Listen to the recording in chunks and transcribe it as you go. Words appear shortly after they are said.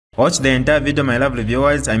Watch the entire video, my lovely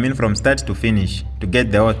viewers, I mean from start to finish, to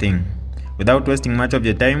get the whole thing. Without wasting much of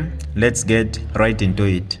your time, let's get right into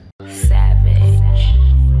it.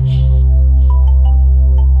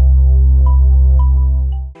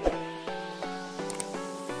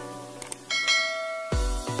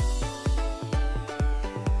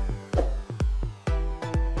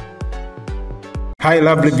 Hi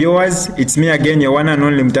lovely viewers, it's me again, your one and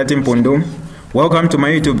only Mutati Mpundu. Welcome to my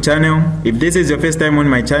YouTube channel. If this is your first time on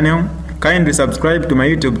my channel, kindly subscribe to my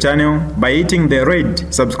YouTube channel by hitting the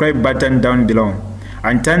red subscribe button down below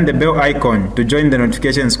and turn the bell icon to join the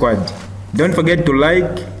notification squad. Don't forget to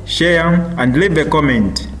like, share and leave a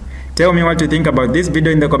comment. Tell me what you think about this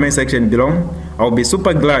video in the comment section below. I'll be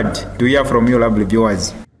super glad to hear from you lovely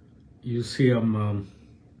viewers. You see, I'm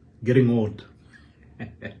getting old.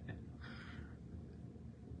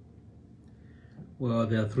 Well,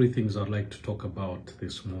 there are three things I'd like to talk about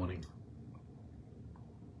this morning.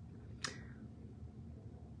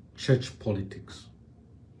 Church politics.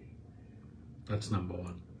 That's number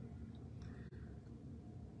one.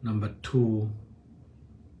 Number two,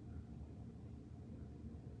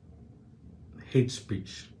 hate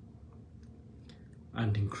speech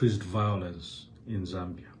and increased violence in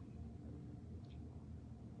Zambia.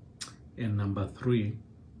 And number three,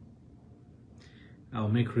 I'll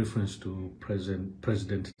make reference to President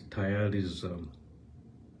Tayali's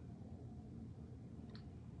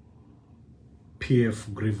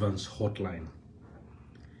PF Grievance Hotline.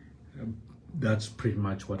 That's pretty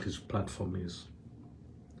much what his platform is.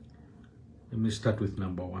 Let me start with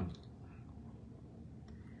number one.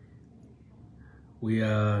 We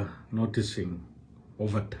are noticing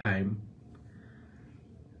over time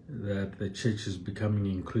that the church is becoming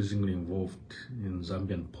increasingly involved in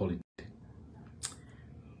Zambian politics.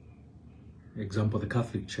 Example, the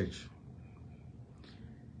Catholic Church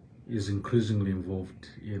is increasingly involved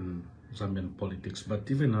in Zambian politics,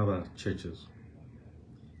 but even other churches.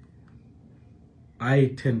 I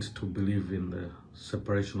tend to believe in the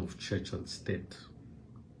separation of church and state,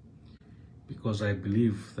 because I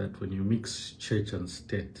believe that when you mix church and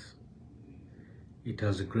state, it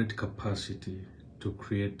has a great capacity to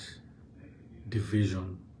create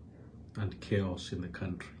division and chaos in the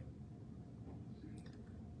country.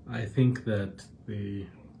 I think that the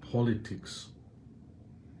politics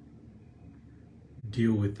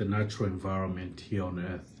deal with the natural environment here on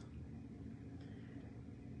earth,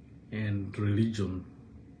 and religion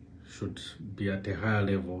should be at a higher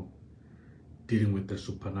level dealing with the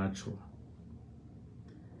supernatural.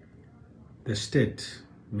 The state,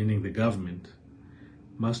 meaning the government,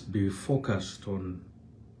 must be focused on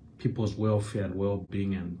people's welfare and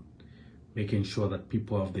well-being and making sure that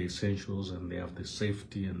people have the essentials and they have the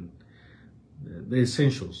safety and the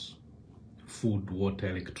essentials: food, water,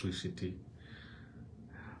 electricity,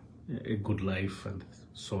 a good life, and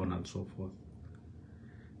so on and so forth.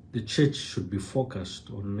 The church should be focused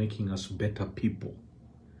on making us better people,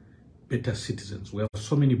 better citizens. We have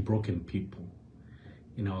so many broken people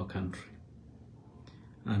in our country,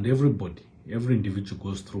 and every individual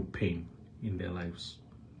goes through pain in their lives.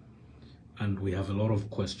 And we have a lot of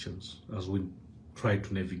questions as we try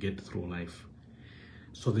to navigate through life.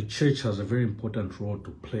 So the church has a very important role to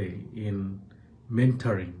play in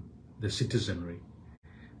mentoring the citizenry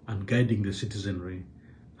and guiding the citizenry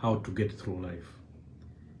how to get through life.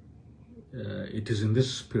 It is in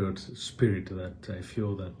this spirit that I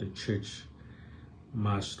feel that the church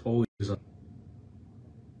must always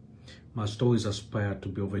aspire to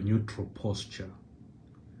be of a neutral posture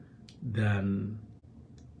than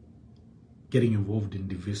getting involved in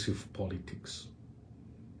divisive politics,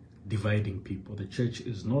 dividing people. The church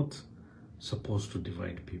is not supposed to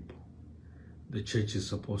divide people. The church is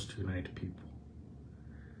supposed to unite people.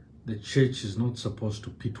 The church is not supposed to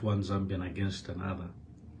pit one Zambian against another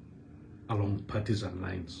along partisan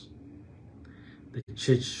lines. The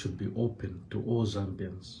church should be open to all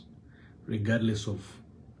Zambians, regardless of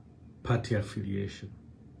party affiliation.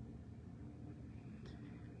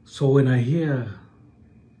 So when I hear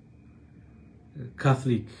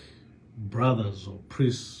Catholic brothers or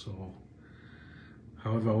priests, or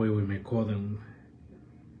however way we may call them,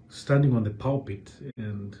 standing on the pulpit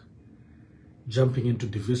and jumping into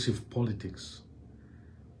divisive politics,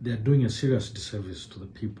 they are doing a serious disservice to the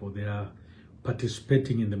people. They are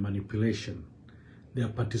participating in the manipulation. They are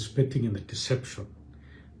participating in the deception.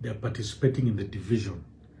 They are participating in the division.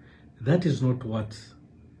 That is not what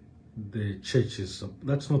the church is.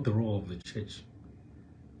 That's not the role of the church.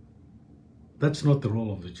 That's not the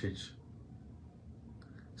role of the church.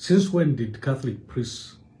 Since when did Catholic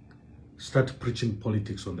priests start preaching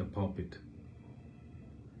politics on the pulpit?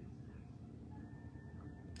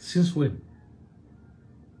 Since when?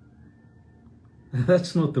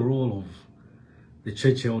 That's not the role of the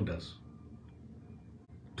church elders,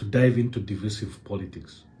 to dive into divisive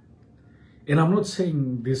politics. And I'm not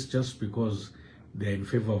saying this just because they're in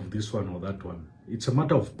favor of this one or that one. It's a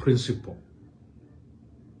matter of principle.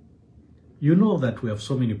 You know that we have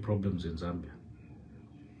so many problems in Zambia.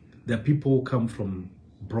 There are people who come from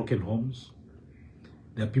broken homes.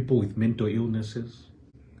 There are people with mental illnesses.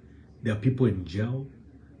 There are people in jail.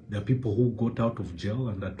 There are people who got out of jail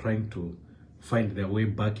and are trying to find their way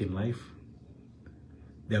back in life.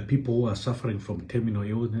 There are people who are suffering from terminal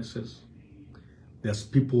illnesses. There's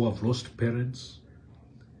people who have lost parents.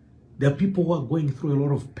 There are people who are going through a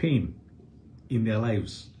lot of pain in their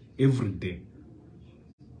lives every day.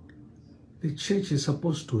 The church is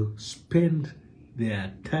supposed to spend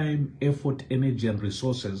their time, effort, energy, and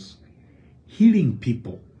resources healing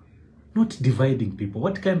people, not dividing people.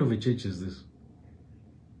 What kind of a church is this?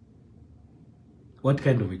 What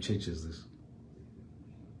kind of a church is this?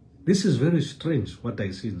 This is very strange, what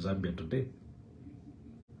I see in Zambia today.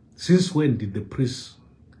 Since when did the priests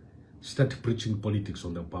start preaching politics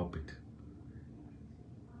on the pulpit?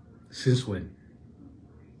 Since when?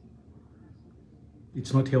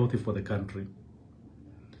 It's not healthy for the country.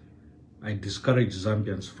 I discourage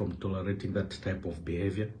Zambians from tolerating that type of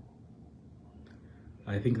behavior.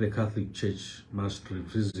 I think the Catholic Church must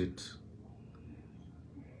revisit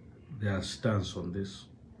their stance on this.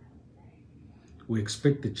 We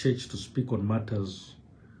expect the church to speak on matters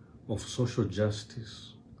of social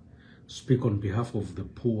justice, speak on behalf of the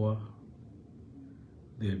poor,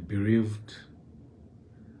 the bereaved,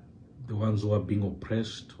 the ones who are being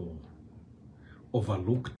oppressed or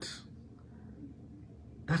overlooked.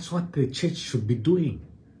 That's what the church should be doing.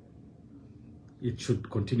 It should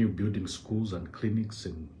continue building schools and clinics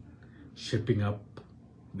and shaping up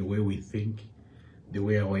the way we think, the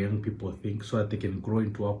way our young people think, so that they can grow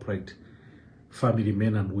into upright family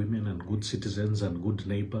men and women and good citizens and good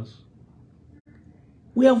neighbors.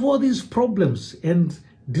 We have all these problems, and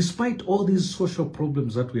despite all these social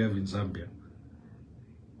problems that we have in Zambia,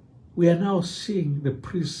 we are now seeing the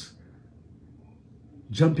priests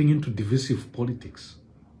jumping into divisive politics.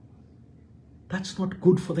 That's not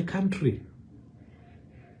good for the country.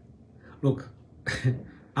 Look,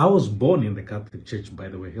 I was born in the Catholic Church, by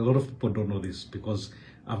the way. A lot of people don't know this because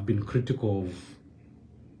I've been critical of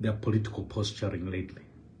their political posturing lately.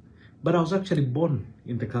 But I was actually born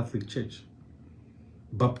in the Catholic Church,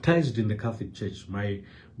 baptized in the Catholic Church. My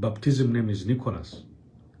baptism name is Nicholas.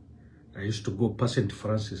 I used to go past St.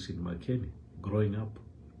 Francis in Makeni growing up.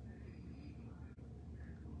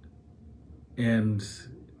 And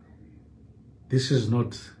this is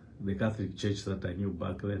not the Catholic Church that I knew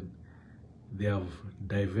back then. They have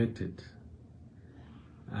diverted.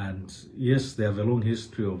 And yes, they have a long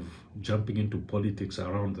history of jumping into politics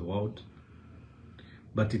around the world.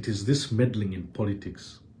 But it is this meddling in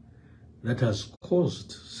politics that has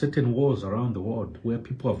caused certain wars around the world where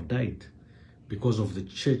people have died because of the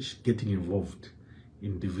church getting involved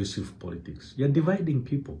in divisive politics. You're dividing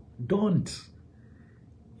people. Don't.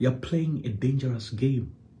 You're playing a dangerous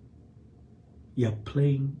game. You're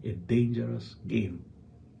playing a dangerous game.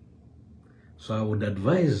 So I would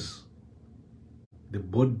advise the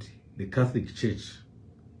body, the Catholic Church,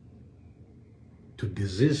 to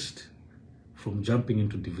desist from jumping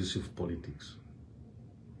into divisive politics.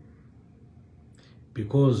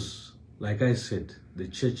 Because, like I said, the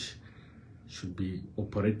church should be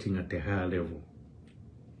operating at a higher level.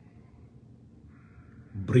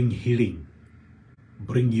 Bring healing,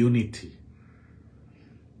 bring unity.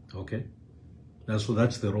 Okay? That's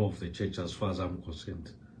the role of the church as far as I'm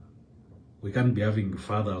concerned. We can't be having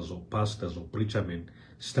fathers or pastors or preacher men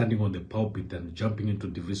standing on the pulpit and jumping into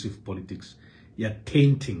divisive politics. You're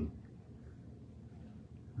tainting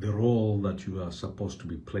the role that you are supposed to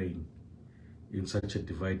be playing in such a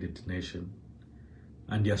divided nation.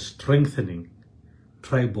 And you're strengthening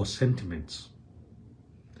tribal sentiments.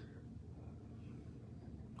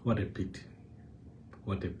 What a pity.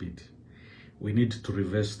 What a pity. We need to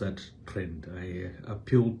reverse that trend. I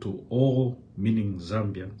appeal to all meaning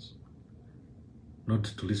Zambians not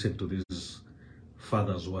to listen to these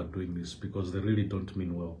fathers who are doing this, because they really don't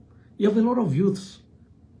mean well. You have a lot of youths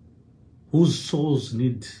whose souls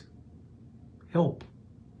need help,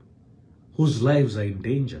 whose lives are in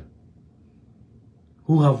danger,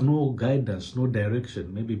 who have no guidance, no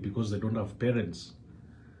direction, maybe because they don't have parents,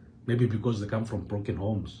 maybe because they come from broken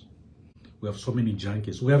homes. We have so many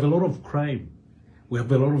junkies. We have a lot of crime. We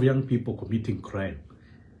have a lot of young people committing crime.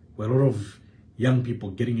 We have a lot of young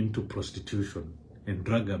people getting into prostitution and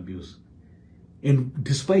drug abuse. And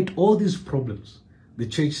despite all these problems, the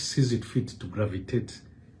church sees it fit to gravitate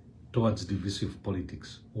towards divisive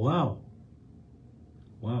politics. Wow.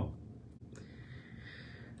 Wow.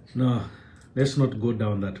 No, let's not go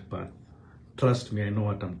down that path. Trust me, I know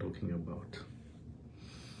what I'm talking about.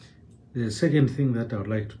 The second thing that I would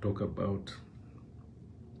like to talk about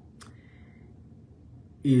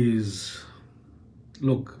is,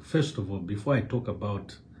 look, first of all, before I talk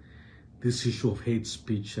about this issue of hate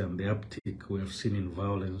speech and the uptick we have seen in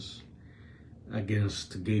violence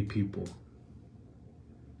against gay people,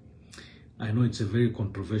 I know it's a very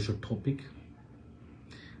controversial topic.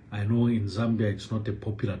 I know in Zambia it's not a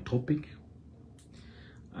popular topic.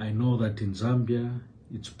 I know that in Zambia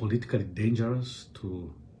it's politically dangerous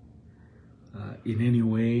to in any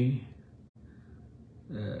way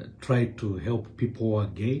try to help people who are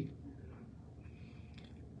gay.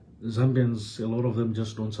 Zambians, a lot of them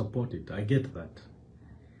just don't support it. I get that.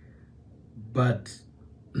 But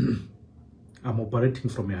I'm operating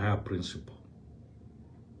from a higher principle.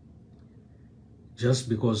 Just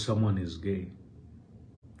because someone is gay,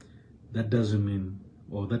 that doesn't mean,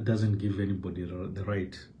 or that doesn't give anybody the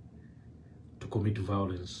right to commit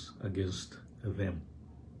violence against them.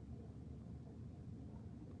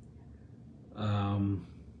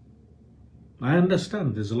 I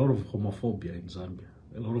understand there's a lot of homophobia in Zambia.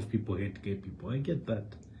 A lot of people hate gay people. I get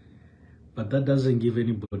that. But that doesn't give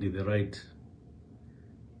anybody the right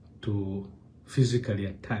to physically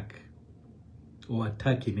attack or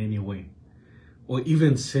attack in any way, or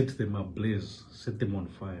even set them ablaze, set them on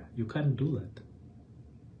fire. You can't do that.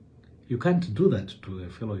 You can't do that to a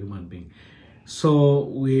fellow human being. So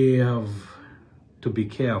we have to be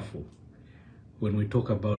careful when we talk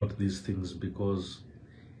about these things, because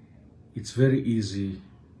it's very easy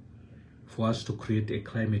for us to create a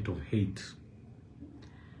climate of hate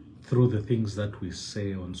through the things that we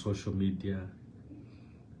say on social media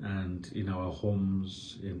and in our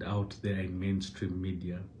homes and out there in mainstream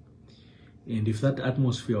media. And if that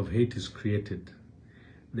atmosphere of hate is created,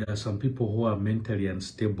 there are some people who are mentally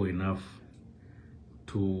unstable enough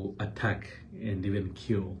to attack and even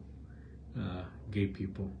kill gay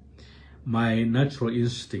people. My natural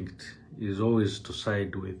instinct is always to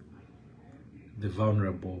side with the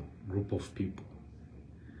vulnerable group of people.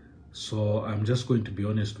 So I'm just going to be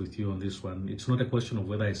honest with you on this one. It's not a question of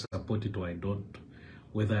whether I support it or I don't,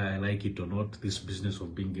 whether I like it or not, this business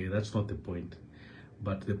of being gay. That's not the point.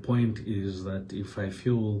 But the point is that if I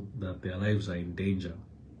feel that their lives are in danger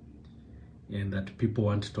and that people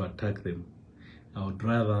want to attack them, I would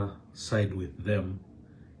rather side with them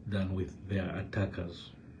than with their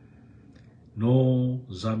attackers. No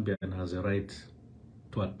Zambian has a right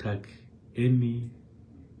to attack any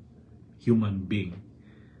human being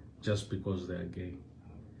just because they are gay.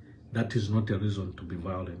 That is not a reason to be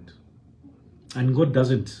violent. And God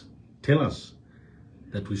doesn't tell us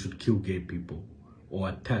that we should kill gay people or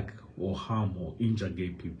attack or harm or injure gay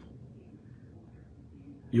people.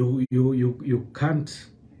 You can't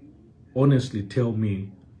honestly tell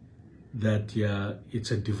me that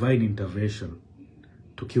it's a divine intervention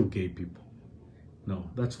to kill gay people.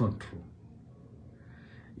 No, that's not true.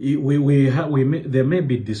 There may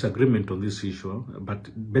be disagreement on this issue, but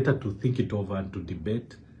better to think it over and to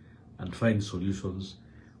debate and find solutions.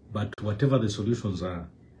 But whatever the solutions are,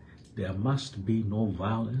 there must be no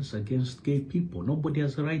violence against gay people. Nobody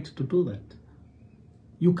has a right to do that.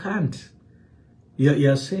 You can't.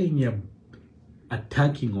 You're saying you're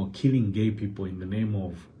attacking or killing gay people in the name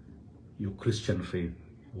of your Christian faith.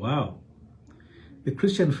 Wow. The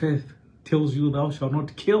Christian faith tells you thou shalt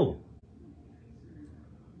not kill.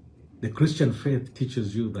 The Christian faith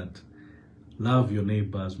teaches you that love your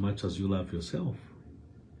neighbor as much as you love yourself.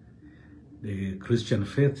 The Christian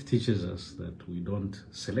faith teaches us that we don't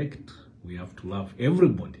select. We have to love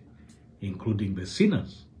everybody, including the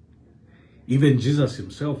sinners. Even Jesus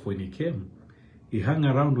himself, when he came, he hung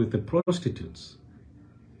around with the prostitutes.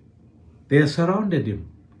 They surrounded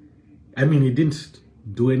him. I mean, he didn't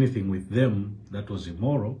do anything with them that was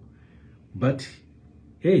immoral, but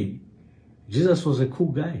hey, Jesus was a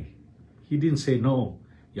cool guy. He didn't say, no,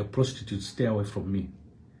 your prostitutes, stay away from me.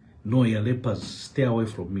 No, your lepers, stay away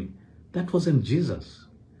from me. That wasn't Jesus.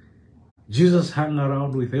 Jesus hung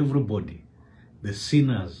around with everybody. The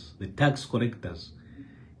sinners, the tax collectors.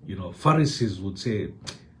 You know, Pharisees would say,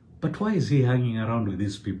 but why is he hanging around with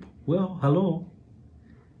these people? Well, hello.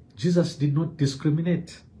 Jesus did not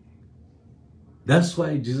discriminate. That's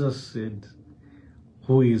why Jesus said,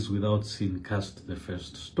 who is without sin cast the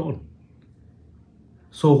first stone.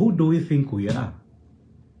 So who do we think we are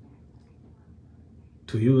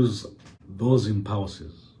to use those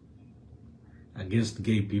impulses against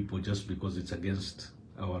gay people just because it's against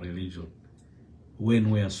our religion?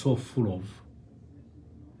 when we are so full of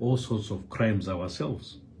all sorts of crimes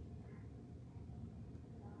ourselves.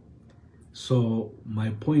 So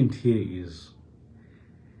my point here is,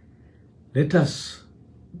 let us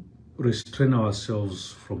restrain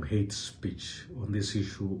ourselves from hate speech on this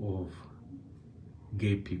issue of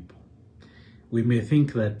gay people. We may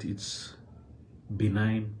think that it's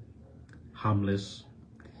benign, harmless.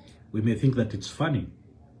 We may think that it's funny.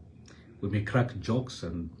 We may crack jokes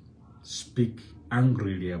and speak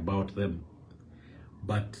angrily about them.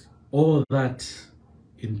 But all that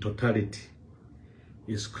in totality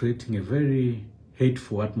is creating a very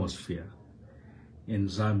hateful atmosphere in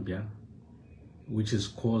Zambia, which is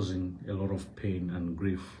causing a lot of pain and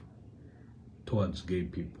grief towards gay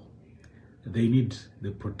people. They need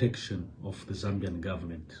the protection of the Zambian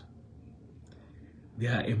government. They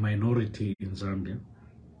are a minority in Zambia.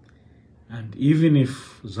 And even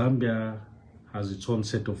if Zambia has its own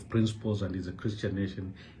set of principles and is a Christian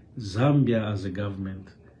nation, Zambia as a government,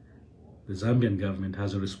 the Zambian government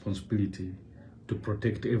has a responsibility to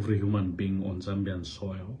protect every human being on Zambian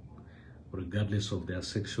soil, regardless of their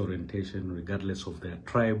sexual orientation, regardless of their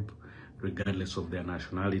tribe, regardless of their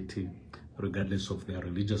nationality, regardless of their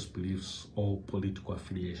religious beliefs or political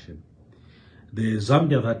affiliation. The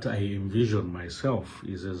Zambia that I envision myself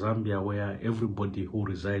is a Zambia where everybody who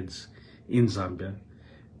resides in Zambia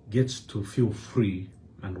gets to feel free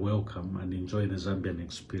and welcome and enjoy the Zambian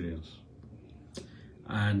experience.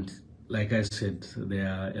 And like I said, there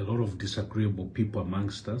are a lot of disagreeable people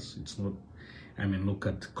amongst us. It's not, I mean, look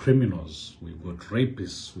at criminals. We've got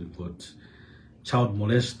rapists, we've got child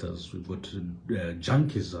molesters, we've got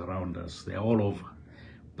junkies around us. They're all over.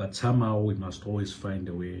 But somehow we must always find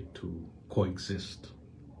a way to coexist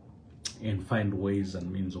and find ways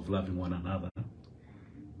and means of loving one another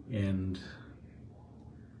and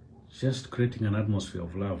just creating an atmosphere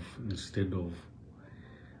of love instead of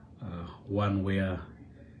one where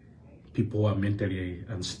people who are mentally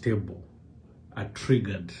unstable are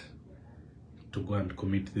triggered to go and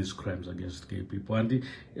commit these crimes against gay people. And the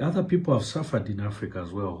other people have suffered in Africa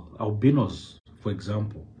as well. Albinos, for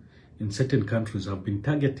example, in certain countries have been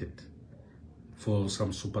targeted for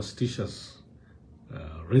some superstitious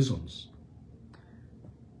reasons.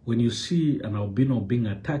 When you see an albino being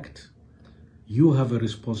attacked, you have a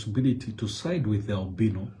responsibility to side with the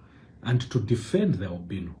albino and to defend the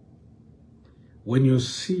albino. When you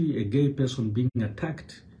see a gay person being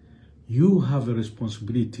attacked, you have a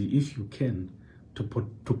responsibility, if you can, to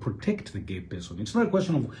protect the gay person. It's not a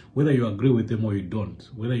question of whether you agree with them or you don't,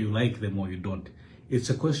 whether you like them or you don't. It's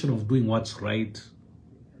a question of doing what's right,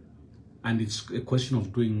 and it's a question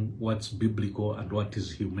of doing what's biblical and what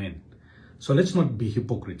is humane. So let's not be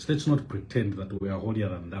hypocrites. Let's not pretend that we are holier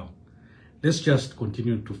than thou. Let's just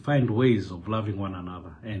continue to find ways of loving one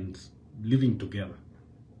another and living together,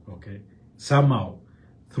 okay? Somehow,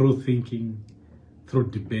 through thinking, through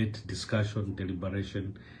debate, discussion,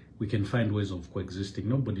 deliberation, we can find ways of coexisting.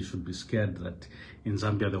 Nobody should be scared that in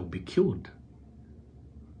Zambia they will be killed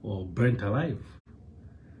or burnt alive.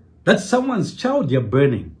 That's someone's child you're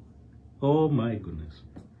burning. Oh my goodness.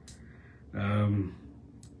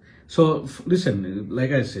 So listen,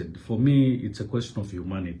 like I said, for me, it's a question of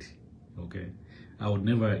humanity, okay? I would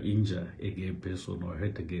never injure a gay person or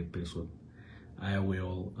hurt a gay person. I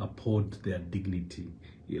will uphold their dignity.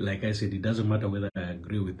 Like I said, it doesn't matter whether I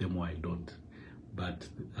agree with them or I don't. But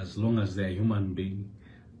as long as they're a human being,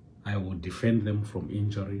 I will defend them from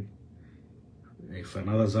injury. If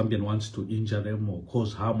another Zambian wants to injure them or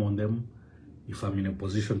cause harm on them, if I'm in a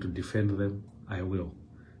position to defend them, I will.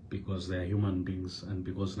 Because they're human beings and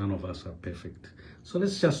because none of us are perfect. So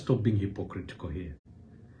let's just stop being hypocritical here.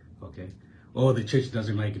 Okay? Oh, the church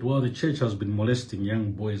doesn't like it. Well, the church has been molesting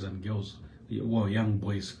young boys and girls. Well, young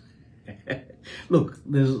boys. Look,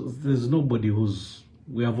 there's nobody who's...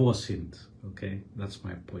 We have all sinned. Okay? That's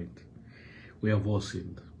my point. We have all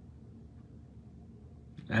sinned.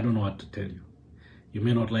 I don't know what to tell you. You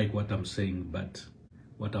may not like what I'm saying, but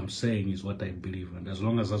what I'm saying is what I believe. And as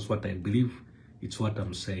long as that's what I believe, it's what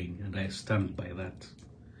I'm saying, and I stand by that.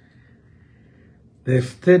 The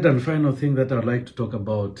third and final thing that I'd like to talk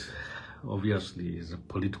about, obviously, is a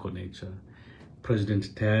political nature.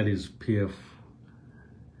 President Tayali's PF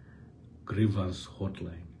Grievance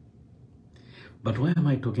Hotline. But why am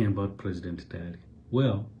I talking about President Tayali?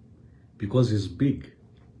 Well, because he's big.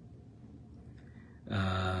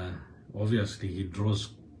 Obviously, he draws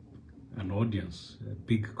an audience, a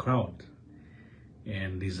big crowd,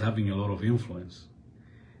 and he's having a lot of influence.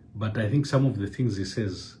 But I think some of the things he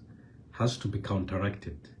says has to be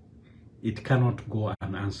counteracted. It cannot go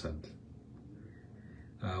unanswered.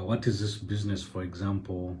 What is this business, for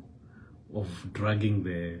example, of dragging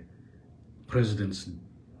the president's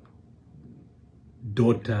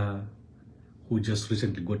daughter, who just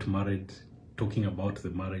recently got married, talking about the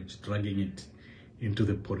marriage, dragging it into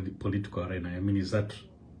the political arena. I mean, is that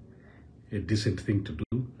a decent thing to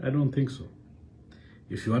do? I don't think so.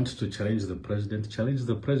 If you want to challenge the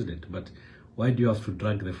president, but why do you have to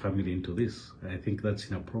drag the family into this? I think that's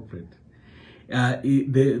inappropriate.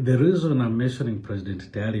 The reason I'm mentioning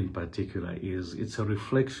President Tayali in particular is it's a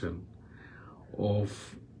reflection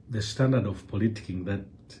of the standard of politicking that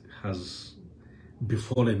has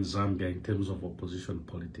befallen Zambia in terms of opposition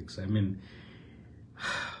politics. I mean,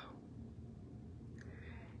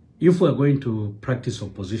 if we're going to practice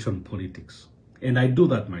opposition politics, and I do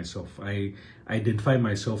that myself, I identify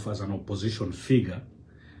myself as an opposition figure,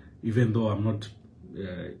 even though I'm not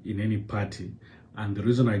in any party. And the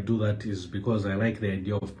reason I do that is because I like the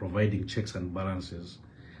idea of providing checks and balances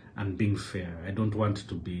and being fair. I don't want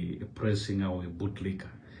to be a press singer or a bootlicker.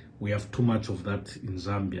 We have too much of that in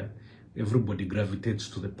Zambia. Everybody gravitates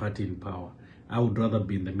to the party in power. I would rather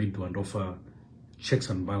be in the middle and offer checks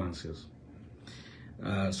and balances.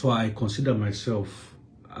 So I consider myself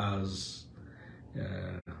as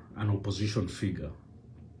an opposition figure.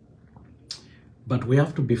 But we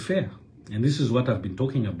have to be fair. And this is what I've been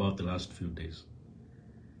talking about the last few days.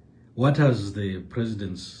 What has the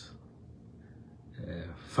president's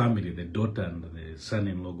family, the daughter and the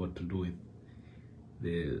son-in-law, got to do with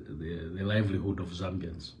the livelihood of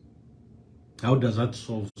Zambians? How does that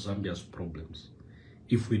solve Zambia's problems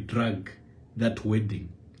if we drag that wedding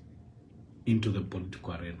into the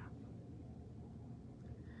political arena?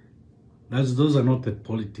 Those are not the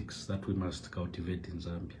politics that we must cultivate in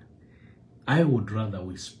Zambia. I would rather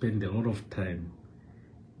we spend a lot of time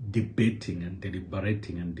debating and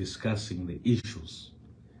deliberating and discussing the issues,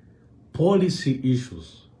 policy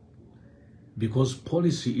issues, because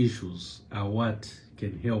policy issues are what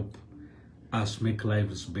can help us make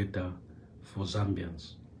lives better for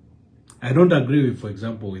Zambians. I don't agree with, for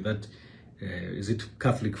example, with that, is it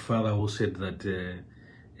Catholic father who said that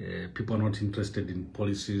people are not interested in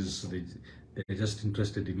policies, they're just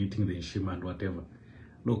interested in eating the nshima and whatever.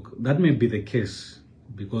 Look, that may be the case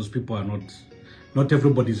because people are not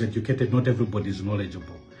everybody is educated, not everybody is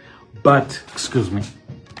knowledgeable. But, excuse me,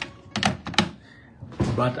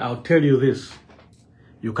 but I'll tell you this,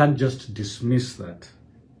 you can't just dismiss that.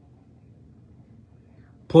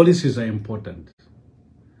 Policies are important.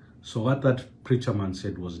 So what that preacher man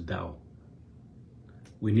said was Tao.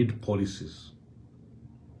 We need policies.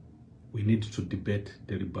 We need to debate,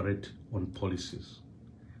 deliberate on policies.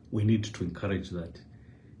 We need to encourage that,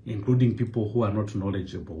 including people who are not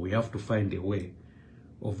knowledgeable. We have to find a way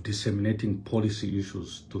of disseminating policy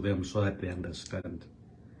issues to them so that they understand.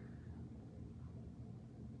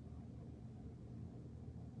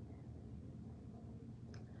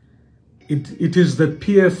 It is the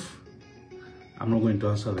PF. I'm not going to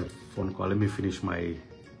answer the phone call. Let me finish my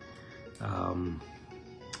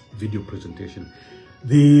video presentation.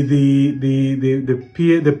 The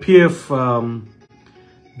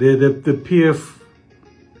PF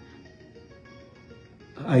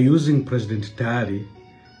are using President Tayali,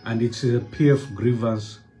 and it's a PF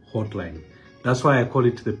Grievance Hotline. That's why I call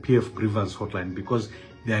it the PF Grievance Hotline, because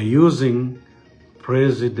they are using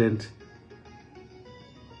President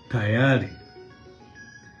Tayali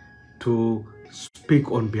to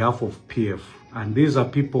speak on behalf of PF. And these are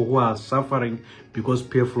people who are suffering because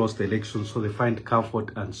PF lost the election, so they find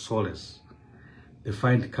comfort and solace. They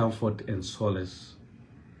find comfort and solace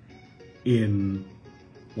in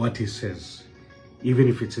what he says, even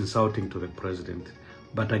if it's insulting to the president.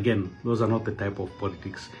 But again, those are not the type of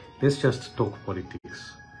politics. Let's just talk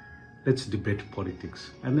politics. Let's debate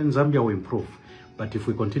politics. And then Zambia will improve. But if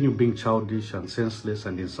we continue being childish and senseless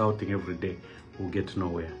and insulting every day, we'll get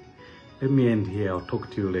nowhere. Let me end here. I'll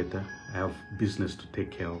talk to you later. I have business to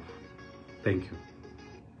take care of. Thank you.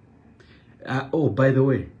 Oh, by the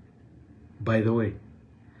way,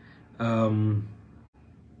 I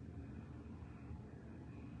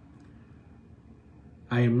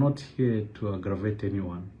am not here to aggravate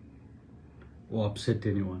anyone or upset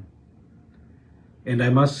anyone. And I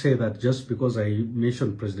must say that just because I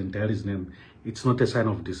mentioned President Tayali's name, it's not a sign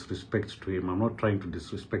of disrespect to him. I'm not trying to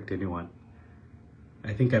disrespect anyone.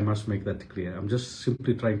 I think I must make that clear. I'm just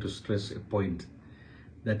simply trying to stress a point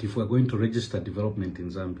that if we're going to register development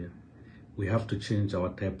in Zambia, we have to change our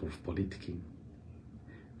type of politicking.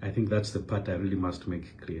 I think that's the part I really must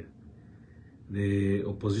make clear. The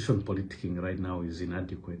opposition politicking right now is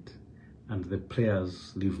inadequate, and the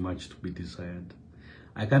players leave much to be desired.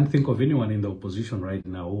 I can't think of anyone in the opposition right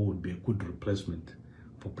now who would be a good replacement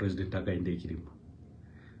for President Hakainde.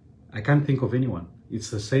 I can't think of anyone. It's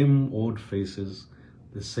the same old faces,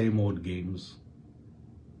 the same old games.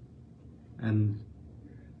 And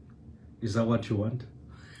is that what you want?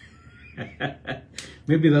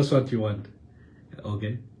 Maybe that's what you want.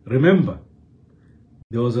 Okay. Remember,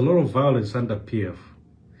 there was a lot of violence under PF.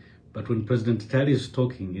 But when President Tayali is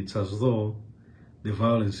talking, it's as though the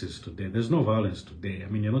violence is today. There's no violence today. I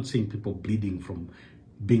mean, you're not seeing people bleeding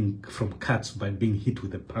from cuts by being hit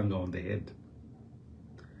with a panga on the head.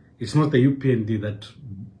 It's not the UPND that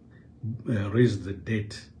raised the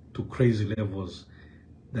debt to crazy levels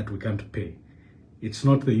that we can't pay. It's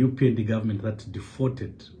not the UPND government that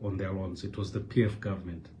defaulted on their loans. It was the PF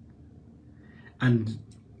government. And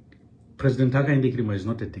President Hakainde is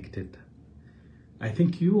not a dictator. I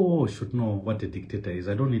think you all should know what a dictator is.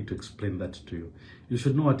 I don't need to explain that to you. You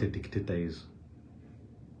should know what a dictator is.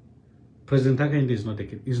 President Hakainde is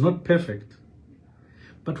he's not perfect.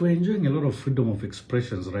 But we're enjoying a lot of freedom of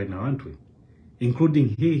expressions right now, aren't we?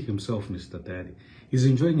 Including he himself, Mr. Tayali. He's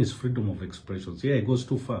enjoying his freedom of expressions. Yeah, it goes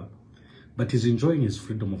too far. But he's enjoying his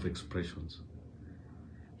freedom of expressions.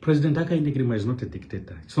 President Hakainde is not a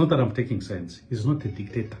dictator. It's not that I'm taking sides. He's not a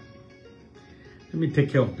dictator. Let me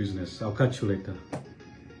take care of business. I'll catch you later.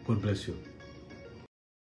 God bless you.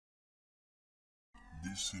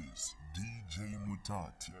 This is DJ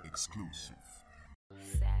Mutati exclusive.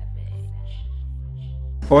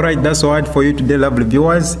 Alright, that's all for you today, lovely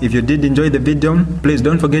viewers. If you did enjoy the video, please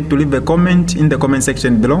don't forget to leave a comment in the comment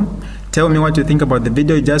section below. Tell me what you think about the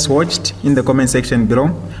video you just watched in the comment section below.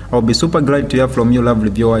 I'll be super glad to hear from you, lovely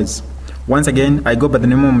viewers. Once again, I go by the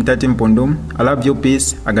name of Mutati Mpundu. I love you,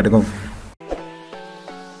 peace, I gotta go.